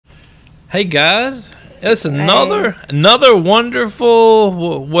Hey guys, it's another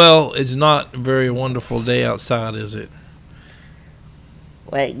wonderful. Well, it's not a very wonderful day outside, is it?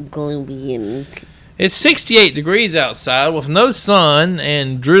 Like gloomy and It's 68 degrees outside with no sun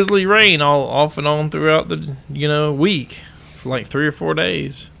and drizzly rain all off and on throughout the week for like 3 or 4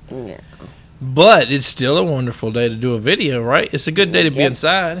 days. yeah, But it's still a wonderful day to do a video, right? It's a good day to be Yep.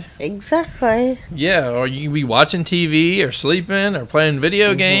 inside. exactly. Yeah, or you can be watching TV or sleeping or playing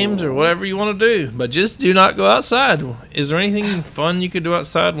video games or whatever you want to do. But just do not go outside. Is there anything fun you could do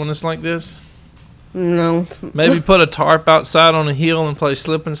outside when it's like this? No, Maybe put a tarp outside on a hill and play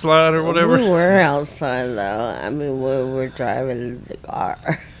slip and slide or whatever. We were outside though. I mean, we were driving the car.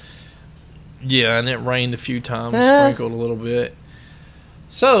 Yeah, and it rained a few times, sprinkled a little bit.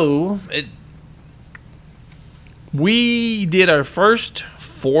 So, we did our first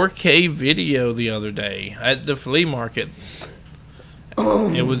 4K video the other day at the flea market.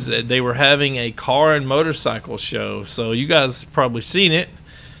 It was they were having a car and motorcycle show, so you guys probably seen it.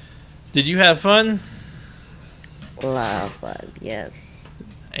 Did you have fun? A lot of fun, yes.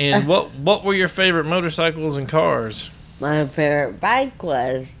 And what were your favorite motorcycles and cars? My favorite bike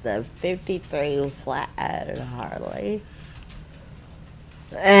was the '53 Flathead Harley.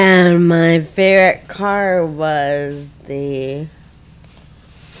 And my favorite car was the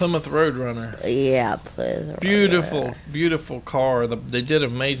Plymouth Roadrunner. Plymouth. Beautiful car. They did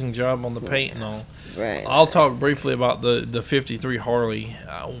an amazing job on the paint and all. Right. I'll talk briefly about the 53 Harley.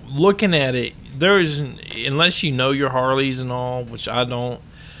 Looking at it, unless you know your Harleys and all, which I don't,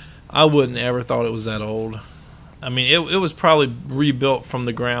 I wouldn't ever thought it was that old. I mean, it was probably rebuilt from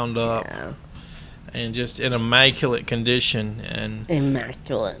the ground up. Yeah. And just in immaculate condition. And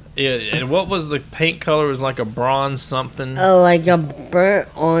Immaculate. and what was the paint color? It was like a bronze something. Oh, like a burnt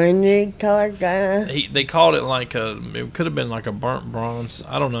orange color kind of. They called it it could have been like a burnt bronze.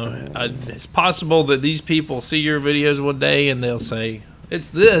 I don't know. It's possible that these people see your videos one day and they'll say,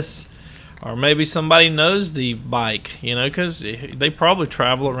 it's this. Or maybe somebody knows the bike, because they probably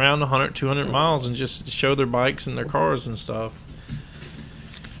travel around 100, 200 miles and just show their bikes and their cars and stuff.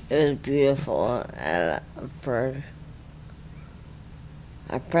 It was beautiful. And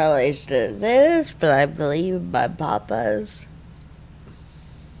I probably shouldn't say this, but I believe my papa's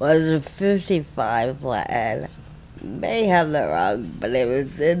was a '55 Flathead. May have that wrong, but it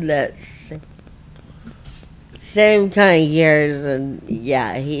was in that same kind of years, and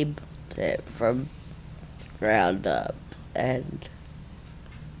yeah, he built it from ground up, and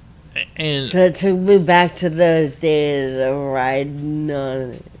so it took me back to those days of riding on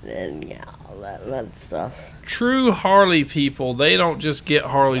it, and yeah, all that stuff. True Harley people, they don't just get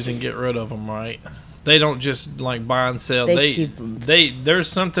Harleys and get rid of them, right? They don't just like buy and sell. They keep them. There's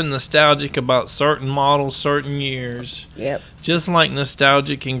something nostalgic about certain models, certain years. Yep. Just like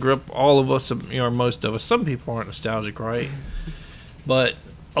nostalgia can grip all of us, or most of us. Some people aren't nostalgic, right? But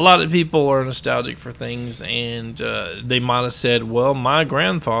a lot of people are nostalgic for things, and they might have said, well, my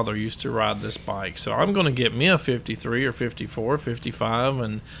grandfather used to ride this bike, so I'm going to get me a 53 or 54, 55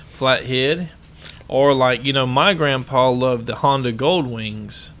 and flathead. Or like, my grandpa loved the Honda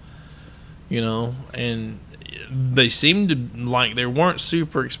Goldwings, and they seemed to, like, they weren't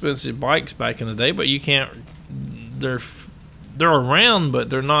super expensive bikes back in the day, but you can't, they're around, but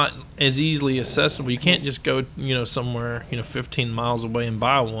they're not as easily accessible. You can't just go, somewhere, 15 miles away and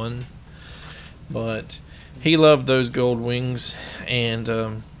buy one. But he loved those Goldwings,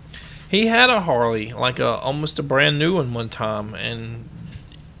 and he had a Harley, like almost a brand new one time, and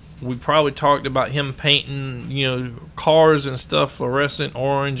we probably talked about him painting, cars and stuff fluorescent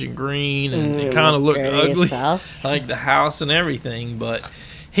orange and green, and it kind of looked ugly, like the house and everything, but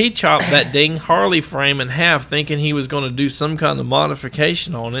he chopped that dang Harley frame in half thinking he was going to do some kind of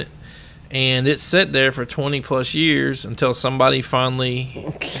modification on it, and it sat there for 20 plus years until somebody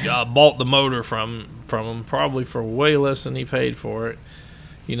finally bought the motor from him, probably for way less than he paid for it,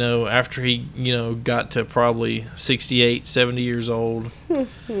 after he got to probably 68, 70 years old.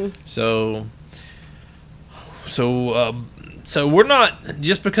 So we're not,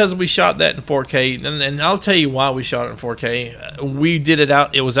 just because we shot that in 4K, and I'll tell you why we shot it in 4K. We did it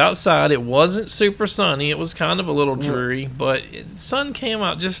out. It was outside. It wasn't super sunny. It was kind of a little dreary, but sun came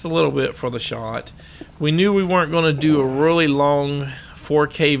out just a little bit for the shot. We knew we weren't going to do a really long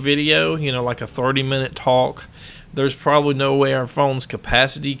 4K video, like a 30-minute talk. There's probably no way our phone's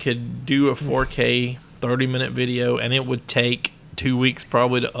capacity could do a 4K 30-minute video, and it would take 2 weeks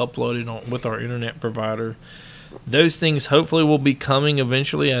probably to upload it with our internet provider. Those things hopefully will be coming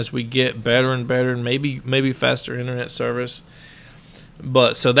eventually as we get better and better, and maybe faster internet service.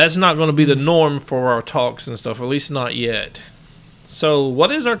 But so that's not going to be the norm for our talks and stuff, at least not yet. So,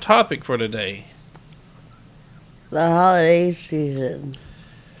 what is our topic for today? The holiday season.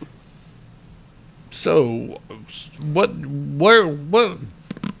 So, what?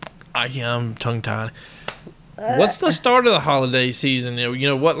 I'm tongue tied. What's the start of the holiday season? You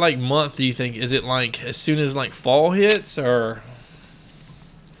know, what like month do you think? Is it like as soon as like fall hits or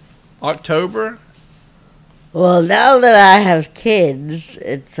October? Well, now that I have kids,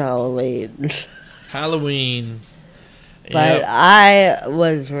 it's Halloween. Halloween. But Yep. I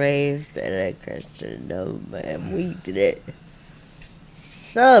was raised in a Christian home, and we didn't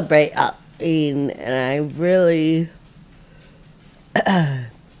celebrate Halloween, and I really, I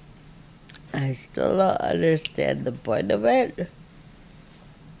still don't understand the point of it.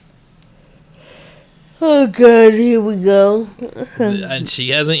 Oh, good, here we go. And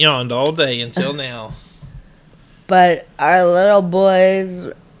she hasn't yawned all day until now. But our little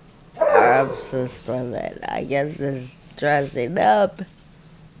boys are obsessed with it. I guess it's dressing up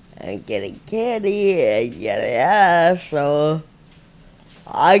and getting candy and yada. So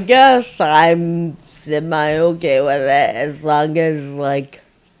I guess I'm semi-okay with it as long as, like,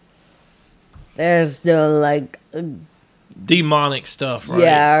 there's no, like, Demonic stuff, right?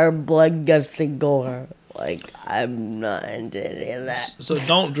 yeah, or blood, guts, and gore. Like, I'm not into any of that. So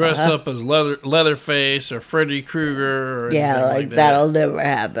don't dress up as Leatherface or Freddy Krueger or Yeah, anything like, that. that'll never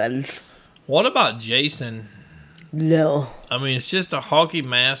happen. What about Jason? No. I mean, it's just a hockey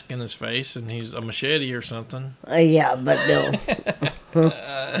mask in his face and he's a machete or something. Yeah, but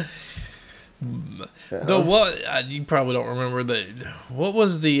no. Though what, you probably don't remember what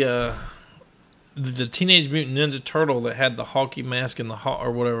was the Teenage Mutant Ninja Turtle that had the hockey mask and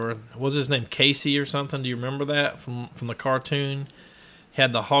or whatever? What was his name, Casey or something? Do you remember that from the cartoon? He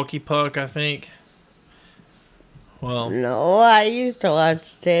had the hockey puck, I think. Well, No, I used to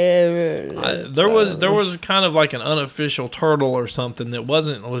watch TV. there was kind of like an unofficial turtle or something that it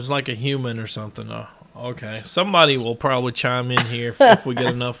was like a human or something. Okay, somebody will probably chime in here if we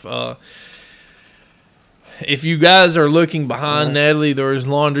get enough. If you guys are looking behind Natalie, there's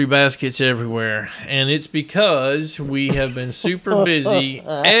laundry baskets everywhere. And it's because we have been super busy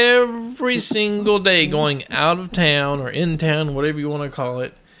every single day going out of town or in town, whatever you want to call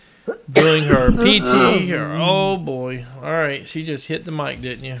it, doing her PT. Oh, boy. All right. She just hit the mic,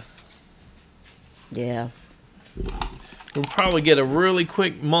 didn't you? Yeah. We'll probably get a really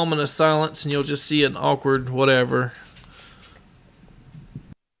quick moment of silence and you'll just see an awkward whatever.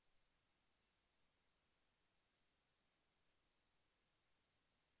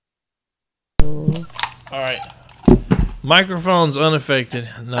 All right. Microphone's unaffected.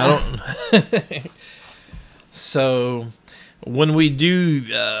 No, I don't. So when we do,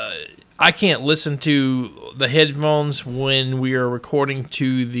 I can't listen to the headphones when we are recording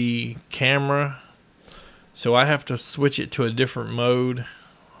to the camera. So I have to switch it to a different mode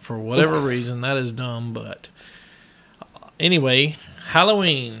for whatever reason. That is dumb, but anyway,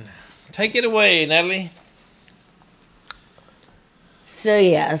 Halloween. Take it away, Natalie. So,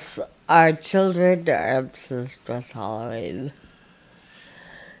 yes, our children are obsessed with Halloween.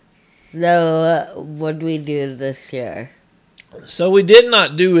 So, what do we do this year? So we did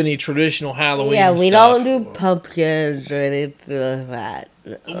not do any traditional Halloween Yeah, we stuff. don't do pumpkins or anything like that.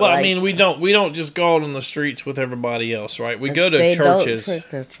 Well, I mean, we don't just go out on the streets with everybody else, right? We go to they churches. Don't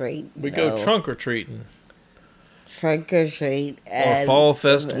trick or treat. We go trunk or treating. Trunk or treat. Or And fall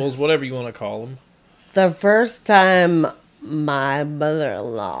festivals, whatever you want to call them. the first time my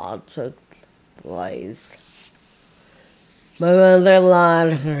mother-in-law took place, my mother-in-law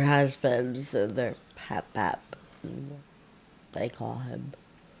and her husband, so they're Pap, they call him,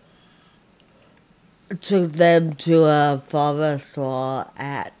 took them to a fall festival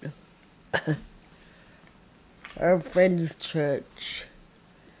at her friend's church.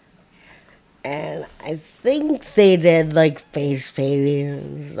 And I think they did like face painting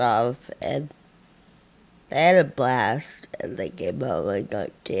and stuff, and they had a blast, and they came home and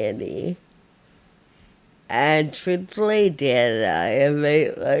got candy. And truthfully, Dan and I have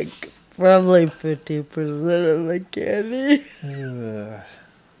ate like probably 50% of the candy.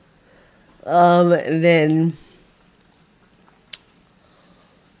 And then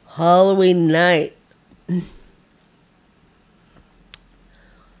Halloween night,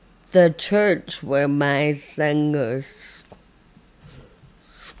 the church where my son goes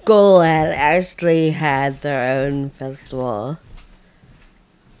school at actually had their own festival.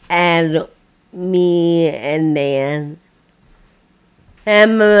 And me and Nan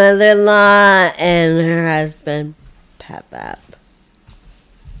and my mother-in-law and her husband, Pap,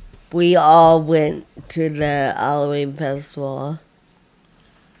 we all went to the Halloween festival.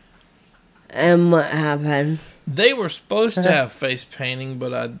 And what happened? They were supposed to have face painting,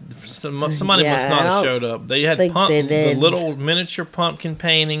 but somebody Yeah, must not I have don't showed up. They had think they the did. little miniature pumpkin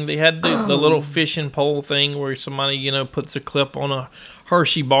painting. They had the little fishing pole thing where somebody, puts a clip on a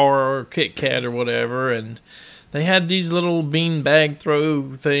Hershey bar or Kit Kat or whatever, and they had these little bean bag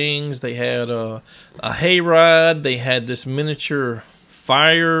throw things. They had a hayride. They had this miniature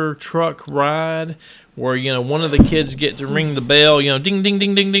fire truck ride where one of the kids get to ring the bell, ding ding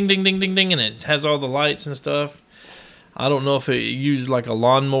ding ding ding ding ding ding ding, and it has all the lights and stuff. I don't know if it used like a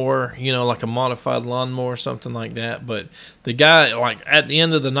lawnmower, like a modified lawnmower or something like that. But the guy, like at the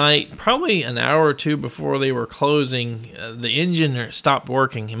end of the night, probably an hour or two before they were closing, the engine stopped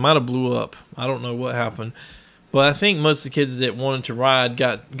working. It might have blew up. I don't know what happened. But I think most of the kids that wanted to ride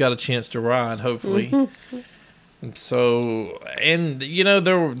got a chance to ride, hopefully. So, and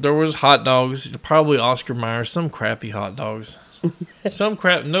there was hot dogs, probably Oscar Mayer, some crappy hot dogs. Some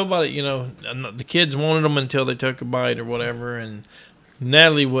crap, nobody, the kids wanted them until they took a bite or whatever, and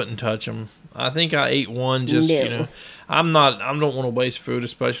Natalie wouldn't touch them. I think I ate one just, No. I don't want to waste food,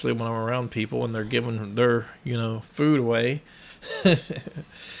 especially when I'm around people and they're giving their, food away.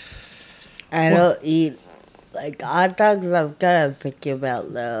 I don't eat, like, hot dogs. I'm kind of picky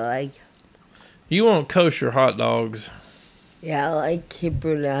about, though. Like, You want kosher hot dogs. yeah, like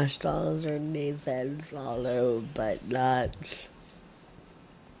Hebrew Nationals or Nathan's, although, but not.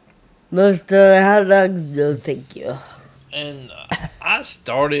 Most of the hot dogs, no thank you. And I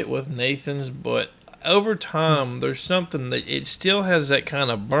started with Nathan's, but over time, there's something that it still has that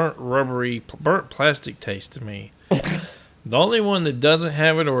kind of burnt, rubbery, burnt plastic taste to me. The only one that doesn't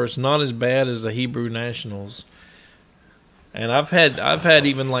have it, or it's not as bad, as the Hebrew Nationals. And I've had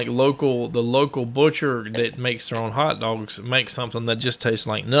even like the local butcher that makes their own hot dogs make something that just tastes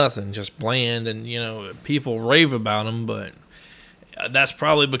like nothing, just bland, and people rave about them, but that's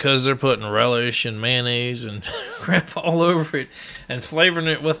probably because they're putting relish and mayonnaise and crap all over it and flavoring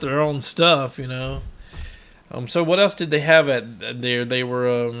it with their own stuff, So what else did they have at there? They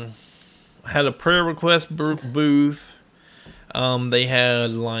were had a prayer request booth. They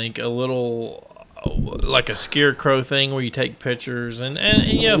had like a little, like a scarecrow thing where you take pictures and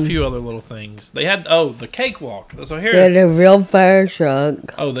a few other little things. They had the cakewalk. So here They had a real fire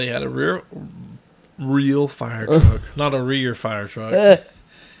truck. Oh, they had a real fire truck, not a rear fire truck.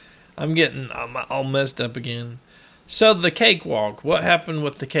 I'm all messed up again. So the cakewalk. What happened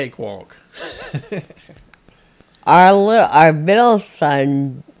with the cakewalk? Our middle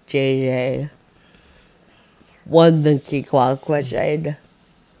son, JJ, won the cakewalk, which I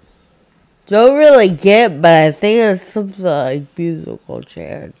don't really get, but I think it's something like musical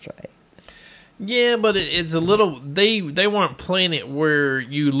chairs, right? Yeah, but it's a little. They weren't playing it where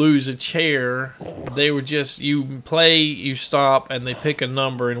you lose a chair. They were just you play, you stop, and they pick a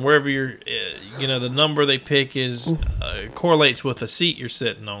number, and wherever you're, the number they pick is correlates with the seat you're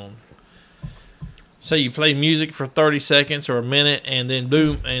sitting on. So you play music for 30 seconds or a minute, and then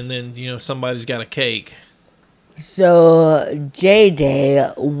boom, and then somebody's got a cake. So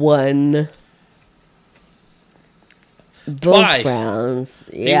JJ won both Twice. rounds.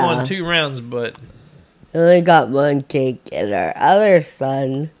 He Yeah. won 2 rounds, but He only got one cake, and our other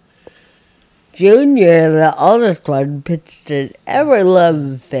son, Junior, the oldest one, pitched an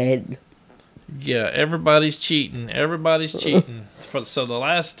ever-loving fit. yeah, everybody's cheating. Everybody's cheating. So the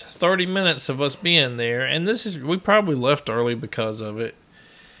last 30 minutes of us being there, and we probably left early because of it.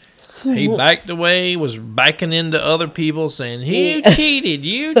 He backed away, was backing into other people, saying, "You cheated!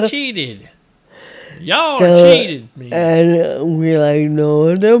 You cheated! Y'all cheated me!" And we're like,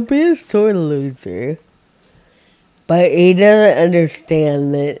 no, don't be a sore loser. But he doesn't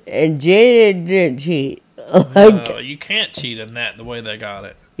understand that, and Jaden didn't cheat. No, you can't cheat in that the way they got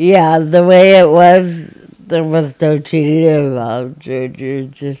it. Yeah, the way it was, there was no cheating involved. Junior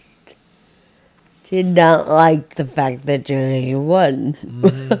just did not like the fact that Junior won.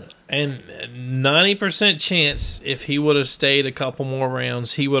 And 90% chance, if he would have stayed a couple more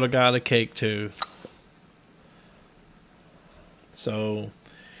rounds, he would have got a cake too. So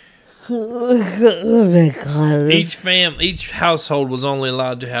Oh my God, each household was only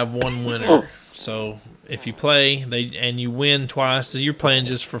allowed to have one winner. So if you play and you win twice, so you're playing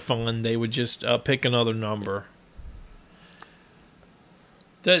just for fun, they would just pick another number.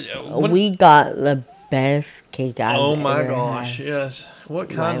 we got the best cake I've Oh my ever gosh! had. Yes. What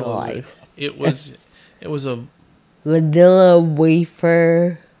in kind my was life. it? It was a Vanilla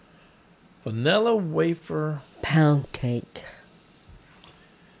wafer vanilla wafer. pound cake.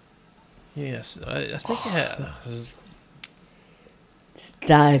 Yes, I think it had. Just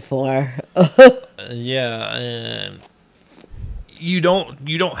die for. Yeah, and you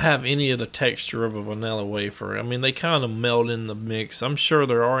don't have any of the texture of a vanilla wafer. I mean, they kind of meld in the mix. I'm sure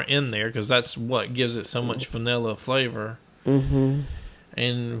there are in there because that's what gives it so much vanilla flavor. Mm-hmm.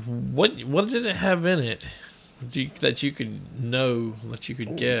 And what did it have in it that you could know, that you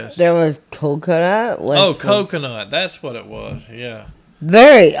could guess? There was coconut. Oh, coconut. That's what it was. Yeah.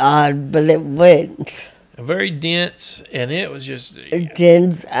 Very odd, but it went. Very dense, and it was just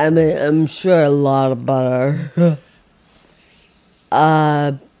Dense. I mean, I'm sure a lot of butter.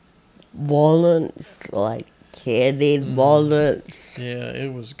 Walnuts, like candied walnuts. Yeah,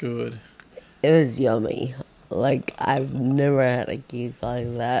 it was good. It was yummy. Like, I've never had a cake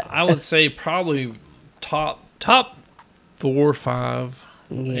like that. I would say probably top 4 or 5.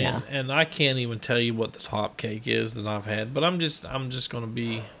 Yeah. And I can't even tell you what the top cake is that I've had, but I'm just going to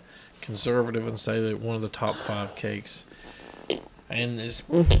be conservative and say that one of the top 5 cakes. And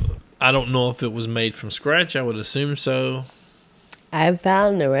I don't know if it was made from scratch. I would assume so. I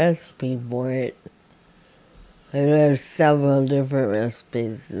found the recipe for it. And there's several different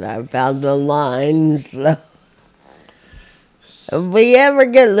recipes that I found online. So if we ever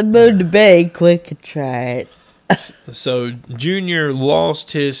get in the mood to bake, we could try it. So Junior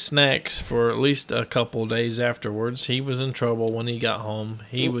lost his snacks for at least a couple of days afterwards. He was in trouble when he got home.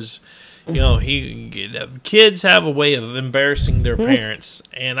 He was, kids have a way of embarrassing their parents,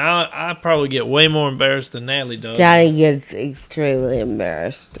 and I probably get way more embarrassed than Natalie does. Daddy gets extremely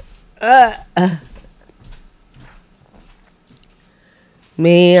embarrassed.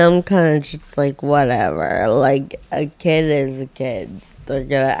 Me, I'm kind of just like, whatever. Like, a kid is a kid. They're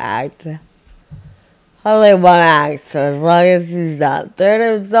gonna act how they want to act, so as long as he's not throwing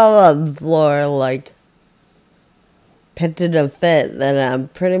himself on the floor, like, pitching a fit, then I'm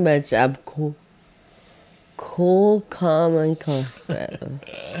cool. Cool, calm, and collected.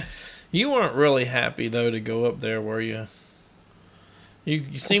 You weren't really happy, though, to go up there, were you?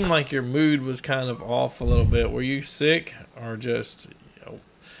 You seemed like your mood was kind of off a little bit. Were you sick, or just...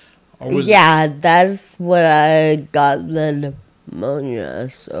 Yeah, that's what I got, the pneumonia,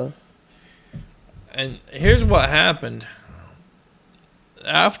 so... And here's what happened.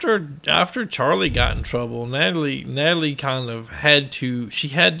 After Charlie got in trouble, Natalie kind of had to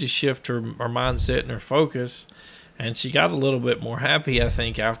shift her mindset and her focus, and she got a little bit more happy, I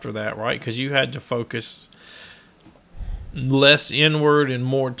think, after that, right? Because you had to focus less inward and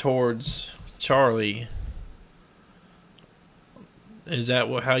more towards Charlie. Is that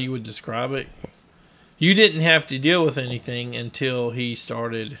how you would describe it? You didn't have to deal with anything until he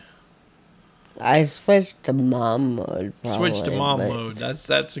started. I switched to mom mode. Switched to mom mode.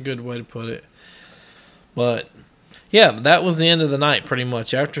 That's a good way to put it. But yeah, that was the end of the night pretty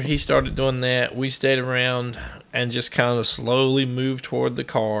much. After he started doing that, we stayed around and just kind of slowly moved toward the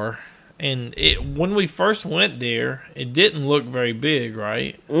car. And when we first went there, it didn't look very big,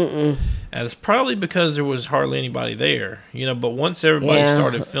 right? Mm-mm. And it's probably because there was hardly anybody there, But once everybody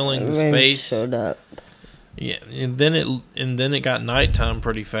started filling the space, showed up. Yeah, and then it got nighttime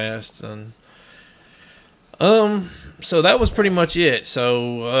pretty fast, and so that was pretty much it.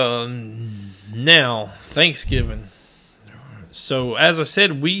 So now Thanksgiving. So as I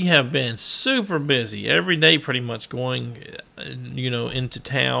said, we have been super busy every day, pretty much going, into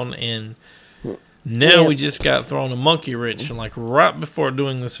town, and now we just got thrown a monkey wrench, and like right before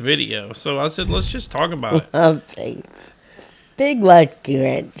doing this video. So I said, let's just talk about it. Big monkey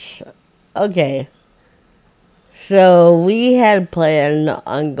wrench. Okay. So we had planned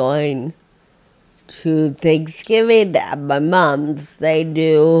on going to Thanksgiving at my mom's. They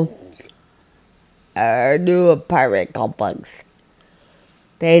do our new apartment complex.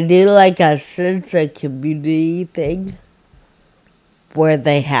 They do like a sense of community thing where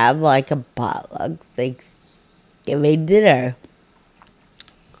they have like a potluck Thanksgiving dinner.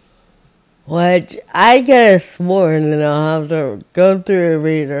 Which I could have sworn, and I'll have to go through and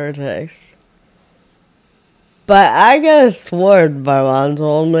read our text. But I could have sworn my mom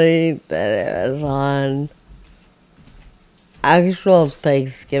told me that it was on actual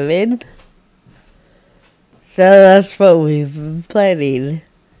Thanksgiving. So that's what we've been planning.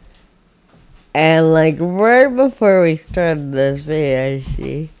 And like right before we started this video,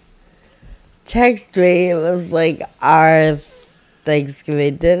 she texted me. It was like, our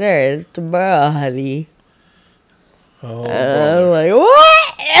Thanksgiving dinner is tomorrow, honey. Oh, and I was like,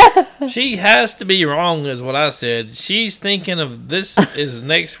 what? She has to be wrong, is what I said. She's thinking of this is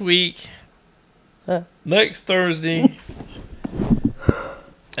next week, next Thursday,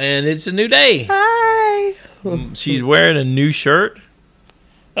 and it's a new day. Hi. She's wearing a new shirt.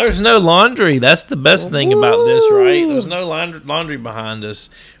 There's no laundry. That's the best thing about this, right? There's no laundry behind us.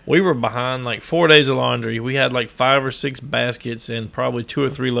 We were behind like 4 days of laundry. We had like 5 or 6 baskets and probably 2 or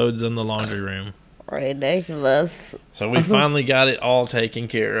 3 loads in the laundry room. Ridiculous. So we finally got it all taken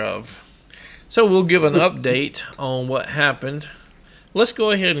care of. So we'll give an update on what happened. Let's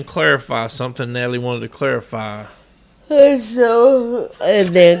go ahead and clarify something Natalie wanted to clarify. And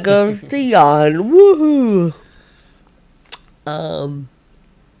there goes the yawn. Woohoo!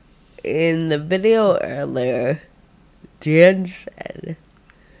 In the video earlier, Jen said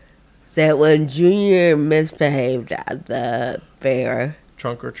that when Junior misbehaved at the fair,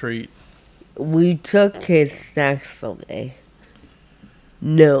 Trunk or treat. we took his snacks away.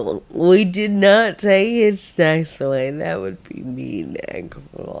 No, we did not take his snacks away. That would be mean and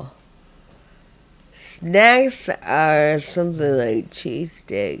cruel. Snacks are something like cheese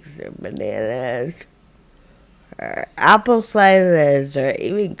sticks or bananas or apple slices or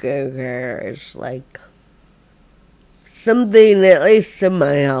even gurgers, like something at least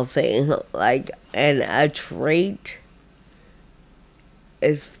semi-healthy. And a treat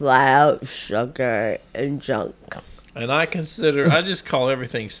is flat out sugar and junk. And I just call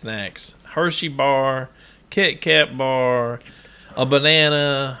everything snacks. Hershey bar, Kit Kat bar, a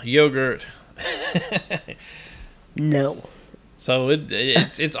banana, yogurt. No. So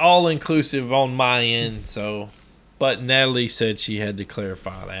it's all inclusive on my end. So, but Natalie said she had to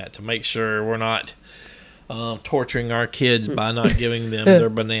clarify that to make sure we're not torturing our kids by not giving them their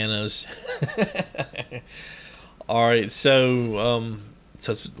bananas. All right, so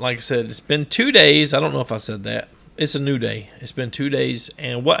like I said, it's been 2 days. I don't know if I said that. It's a new day. It's been 2 days.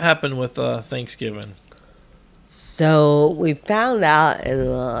 And what happened with Thanksgiving? So we found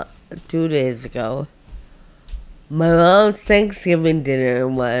out 2 days ago. My mom's Thanksgiving dinner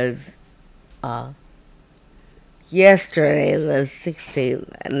was yesterday, the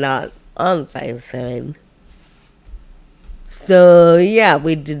 16th, not on Thanksgiving. So yeah,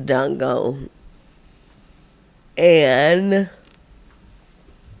 we did not go. And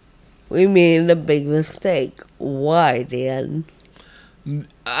we made a big mistake. Why, Dan?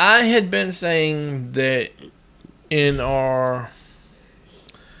 I had been saying that in our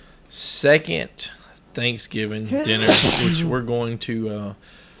second Thanksgiving dinner, which we're going to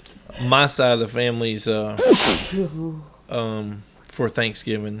my side of the family's for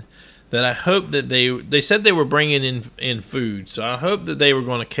Thanksgiving, that I hope that they said they were bringing in food, so I hope that they were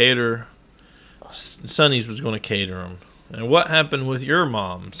going to cater. Sonny's was going to cater them. And what happened with your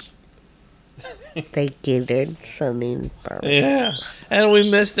mom's? They catered Sonny's barbecue. Yeah, and we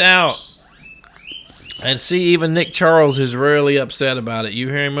missed out. And see, even Nick Charles is really upset about it. You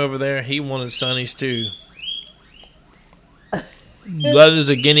hear him over there? He wanted Sonny's too. That is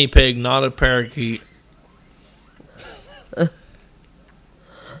a guinea pig, not a parakeet.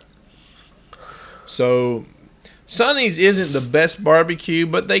 So, Sonny's isn't the best barbecue,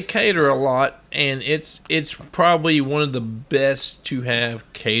 but they cater a lot, and it's probably one of the best to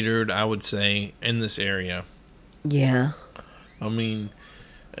have catered, I would say, in this area. Yeah. I mean,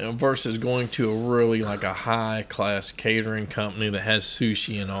 versus going to a really like a high class catering company that has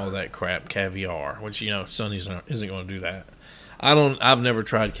sushi and all that crap, caviar, which Sonny's isn't going to do that. I've never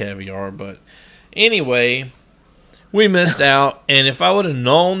tried caviar, but anyway, we missed out. And if I would have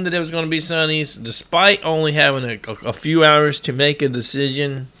known that it was going to be Sonny's, despite only having a few hours to make a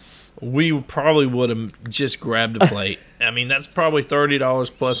decision, we probably would have just grabbed a plate. I mean, that's probably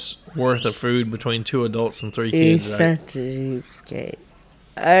 $30 plus worth of food between 2 adults and 3 kids. He's right? such a cheapskate.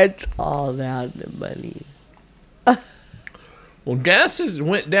 It's all down to money. Well, gas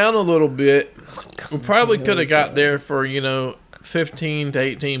went down a little bit. We probably could have got there for, $15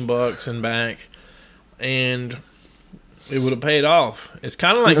 to $18 and back, and it would have paid off. It's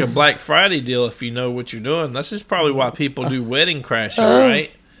kind of like a Black Friday deal if you know what you're doing. This is probably why people do wedding crashing,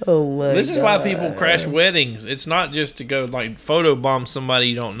 right? Oh my This is God. why people crash weddings. It's not just to go like photobomb somebody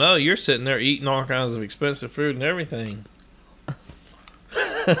you don't know. You're sitting there eating all kinds of expensive food and everything.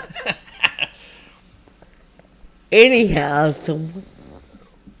 Anyhow, so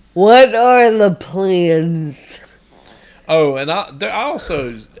what are the plans? Oh, and I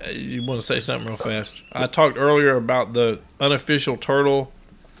also, you want to say something real fast? I talked earlier about the unofficial turtle.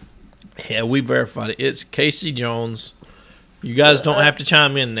 Yeah, we verified it. It's Casey Jones. You guys don't have to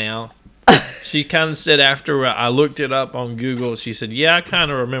chime in now. She kind of said after I looked it up on Google, she said, yeah, I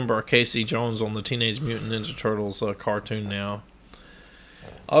kind of remember Casey Jones on the Teenage Mutant Ninja Turtles cartoon now.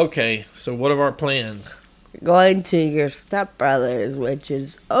 Okay, so what are our plans? Going to your stepbrother's, which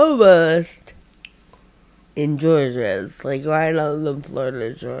is almost in Georgia. It's like right on the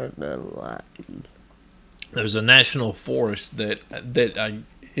Florida-Georgia line. There's a national forest that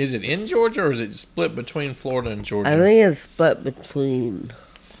Is it in Georgia or is it split between Florida and Georgia? I think it's split between.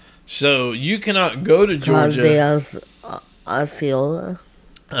 So you cannot go to Georgia. The Osceola.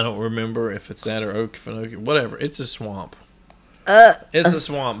 I don't remember if it's that or Okefenokee. Whatever. It's a swamp. It's a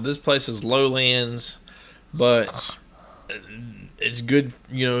swamp. This place is lowlands, but it's good.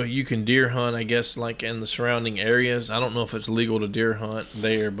 You know, you can deer hunt, I guess, like in the surrounding areas. I don't know if it's legal to deer hunt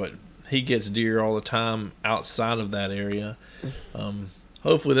there, but he gets deer all the time outside of that area.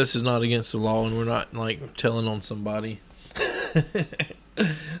 Hopefully this is not against the law and we're not, like, telling on somebody.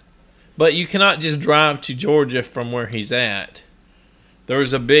 But you cannot just drive to Georgia from where he's at.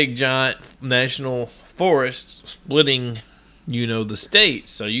 There's a big, giant national forest splitting, you know, the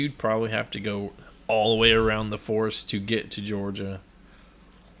states. So you'd probably have to go all the way around the forest to get to Georgia.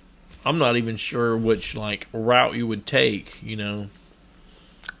 I'm not even sure which, like, route you would take, you know.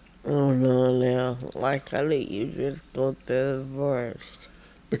 Oh, no, now. Like, how do you just go through the forest?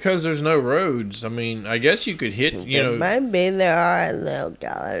 Because there's no roads. I mean, I guess you could hit, you know. Might be there are in the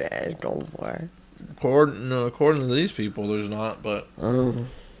Ocala National Forest. According to these people, there's not, but.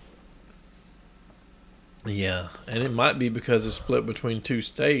 Yeah, and it might be because it's split between two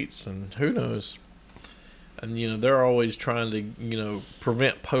states, and who knows. And, you know, they're always trying to, you know,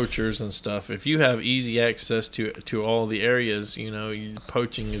 prevent poachers and stuff. If you have easy access to all the areas, you know,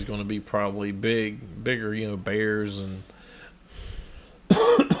 poaching is going to be probably bigger, you know, bears and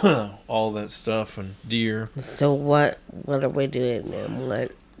all that stuff and deer. So what are we doing then?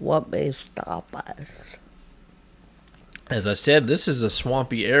 What may stop us? As I said, this is a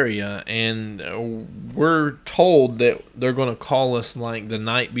swampy area, and we're told that they're going to call us like the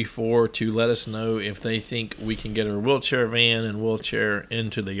night before to let us know if they think we can get our wheelchair van and wheelchair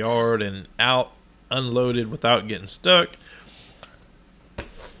into the yard and out unloaded without getting stuck.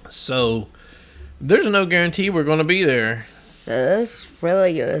 So there's no guarantee we're going to be there. So that's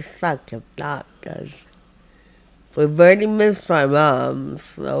really going to suck if not, because we've already missed my mom,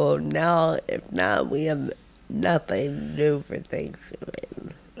 so now if not, we have nothing to do for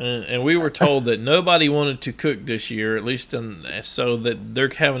Thanksgiving. And we were told that nobody wanted to cook this year, at least so that they're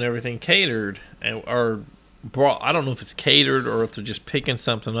having everything catered or brought. I don't know if it's catered or if they're just picking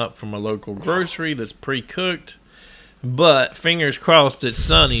something up from a local grocery that's pre-cooked. But fingers crossed it's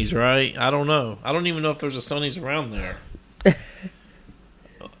Sonny's, right? I don't know. I don't even know if there's a Sonny's around there.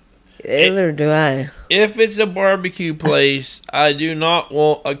 Neither do I. If it's a barbecue place, I do not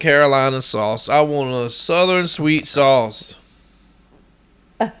want a Carolina sauce. I want a Southern sweet sauce.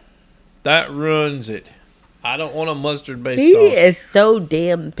 That ruins it. I don't want a mustard-based sauce. He is so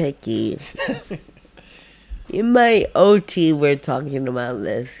damn picky. In my OT, we were talking about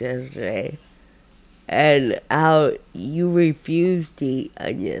this yesterday. And how you refuse to eat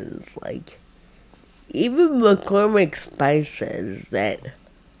onions. Like, even McCormick spices that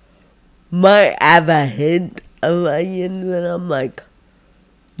might have a hint of onions, and I'm like,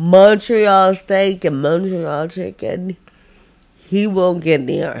 Montreal steak and Montreal chicken, he won't get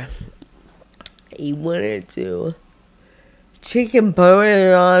near. He wanted to chicken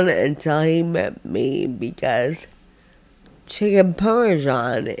parmesan until he met me, because chicken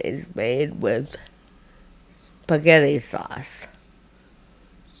parmesan is made with spaghetti sauce.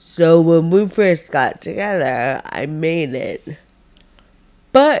 So when we first got together, I made it.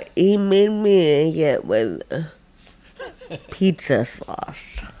 But he made me make it with pizza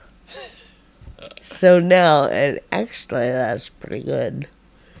sauce. So now, and actually that's pretty good.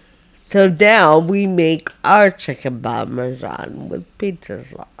 So now we make our chicken parmesan with pizza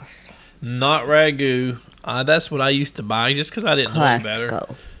sauce. Not ragu. That's what I used to buy just because I didn't know better.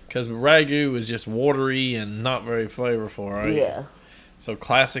 Because ragu is just watery and not very flavorful, right? Yeah. So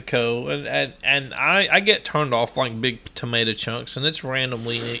Classico, and I get turned off like big tomato chunks, and it's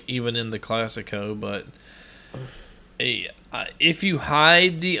randomly even in the Classico. But if you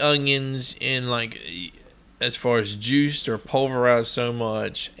hide the onions in, like, as far as juiced or pulverized so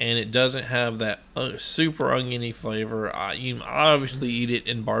much, and it doesn't have that super oniony flavor, you obviously eat it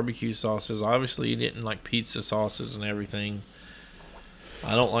in barbecue sauces. Obviously eat it in like pizza sauces and everything.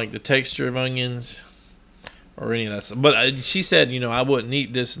 I don't like the texture of onions or any of that stuff. But she said, you know, I wouldn't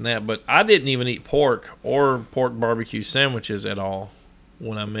eat this and that. But I didn't even eat pork or pork barbecue sandwiches at all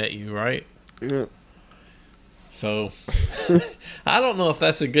when I met you, right? Mm. So, I don't know if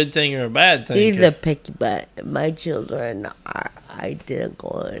that's a good thing or a bad thing. He's a picky butt. My children are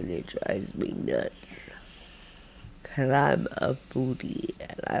identical, and it drives me nuts. Because I'm a foodie,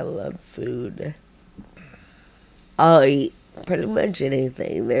 and I love food. I'll eat pretty much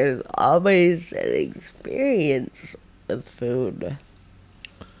anything. There's always an experience with food.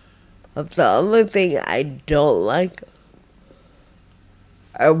 The only thing I don't like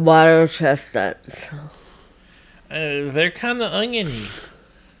Or water chestnuts. They're kind of oniony.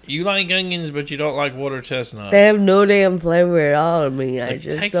 You like onions, but you don't like water chestnuts. They have no damn flavor at all to me. I The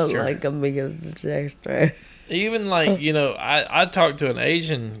just texture. don't like them because of the texture. Even like, you know, I talked to an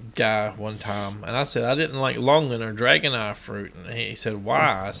Asian guy one time, and I said I didn't like longan or dragon eye fruit, and he said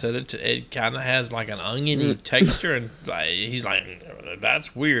why? I said it kind of has like an oniony texture, and he's like,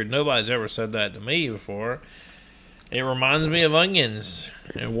 that's weird. Nobody's ever said that to me before. It reminds me of onions,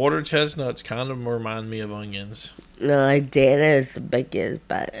 and water chestnuts kind of remind me of onions. No, like Dana is the biggest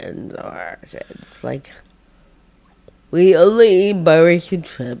buttons or it's like we only eat barbecue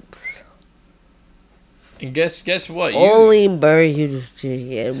chips. And guess what? Only barbecue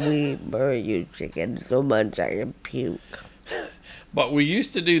chicken. We eat barbecue chicken so much I can puke. But we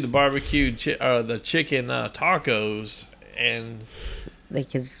used to do the barbecue, the chicken tacos, and The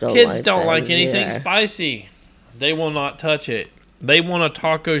kids don't like anything either. spicy. They will not touch it. They want a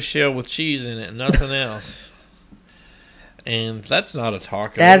taco shell with cheese in it, nothing else. And that's not a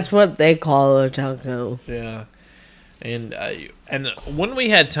taco. That's what they call a taco. Yeah. And when we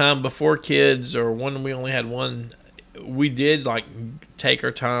had time before kids, or when we only had one, we did like take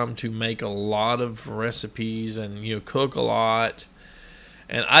our time to make a lot of recipes and, you know, cook a lot.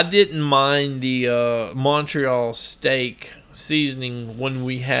 And I didn't mind the Montreal steak seasoning when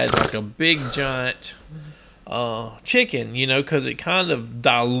we had like a big giant chicken, you know, because it kind of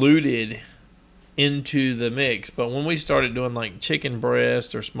diluted into the mix. But when we started doing like chicken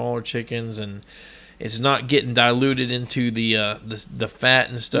breast or smaller chickens, and it's not getting diluted into the fat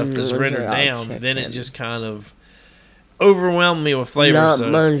and stuff that's rendered down, then it just kind of overwhelmed me with flavor. Not So,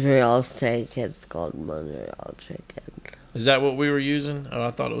 Montreal steak, it's called Montreal chicken. is that what we were using? Oh,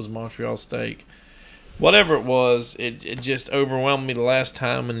 I thought it was Montreal steak. Whatever it was, it just overwhelmed me the last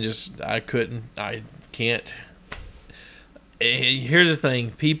time, and just I can't. Here's the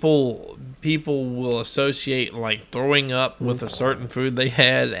thing: people will associate like throwing up with a certain food they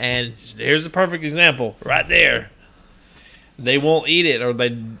had, and here's a perfect example right there. They won't eat it,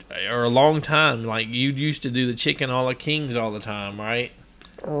 or a long time. Like you used to do the chicken a la Kings all the time, right?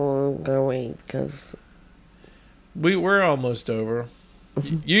 Oh, go wait, because We're almost over.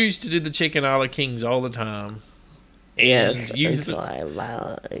 You used to do the chicken a la Kings all the time. yes, And that's why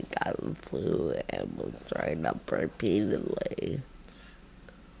I got the flu and was throwing up repeatedly.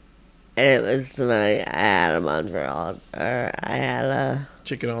 And it was the night I had a Montreal, or I had a...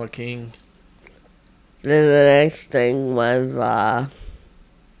 chicken a la King. Then the next thing was,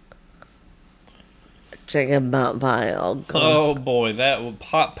 chicken pot pie. Oh boy, that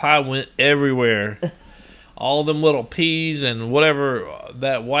pot pie went everywhere. All them little peas and whatever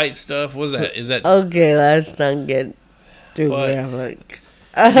that white stuff was. That is that? Okay, let's not get too graphic.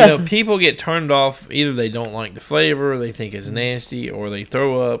 You know, people get turned off. Either they don't like the flavor, they think it's nasty, or they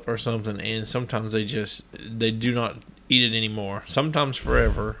throw up or something. And sometimes they do not eat it anymore. Sometimes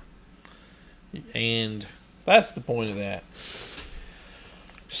forever. And that's the point of that.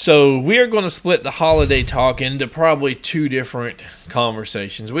 So we are going to split the holiday talk into probably two different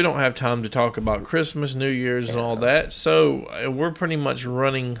conversations. We don't have time to talk about Christmas, New Year's, and all that. So we're pretty much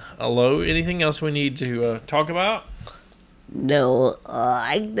running low. Anything else we need to talk about? No,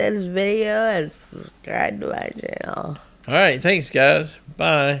 like this video and subscribe to my channel. All right. Thanks, guys.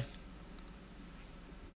 Bye.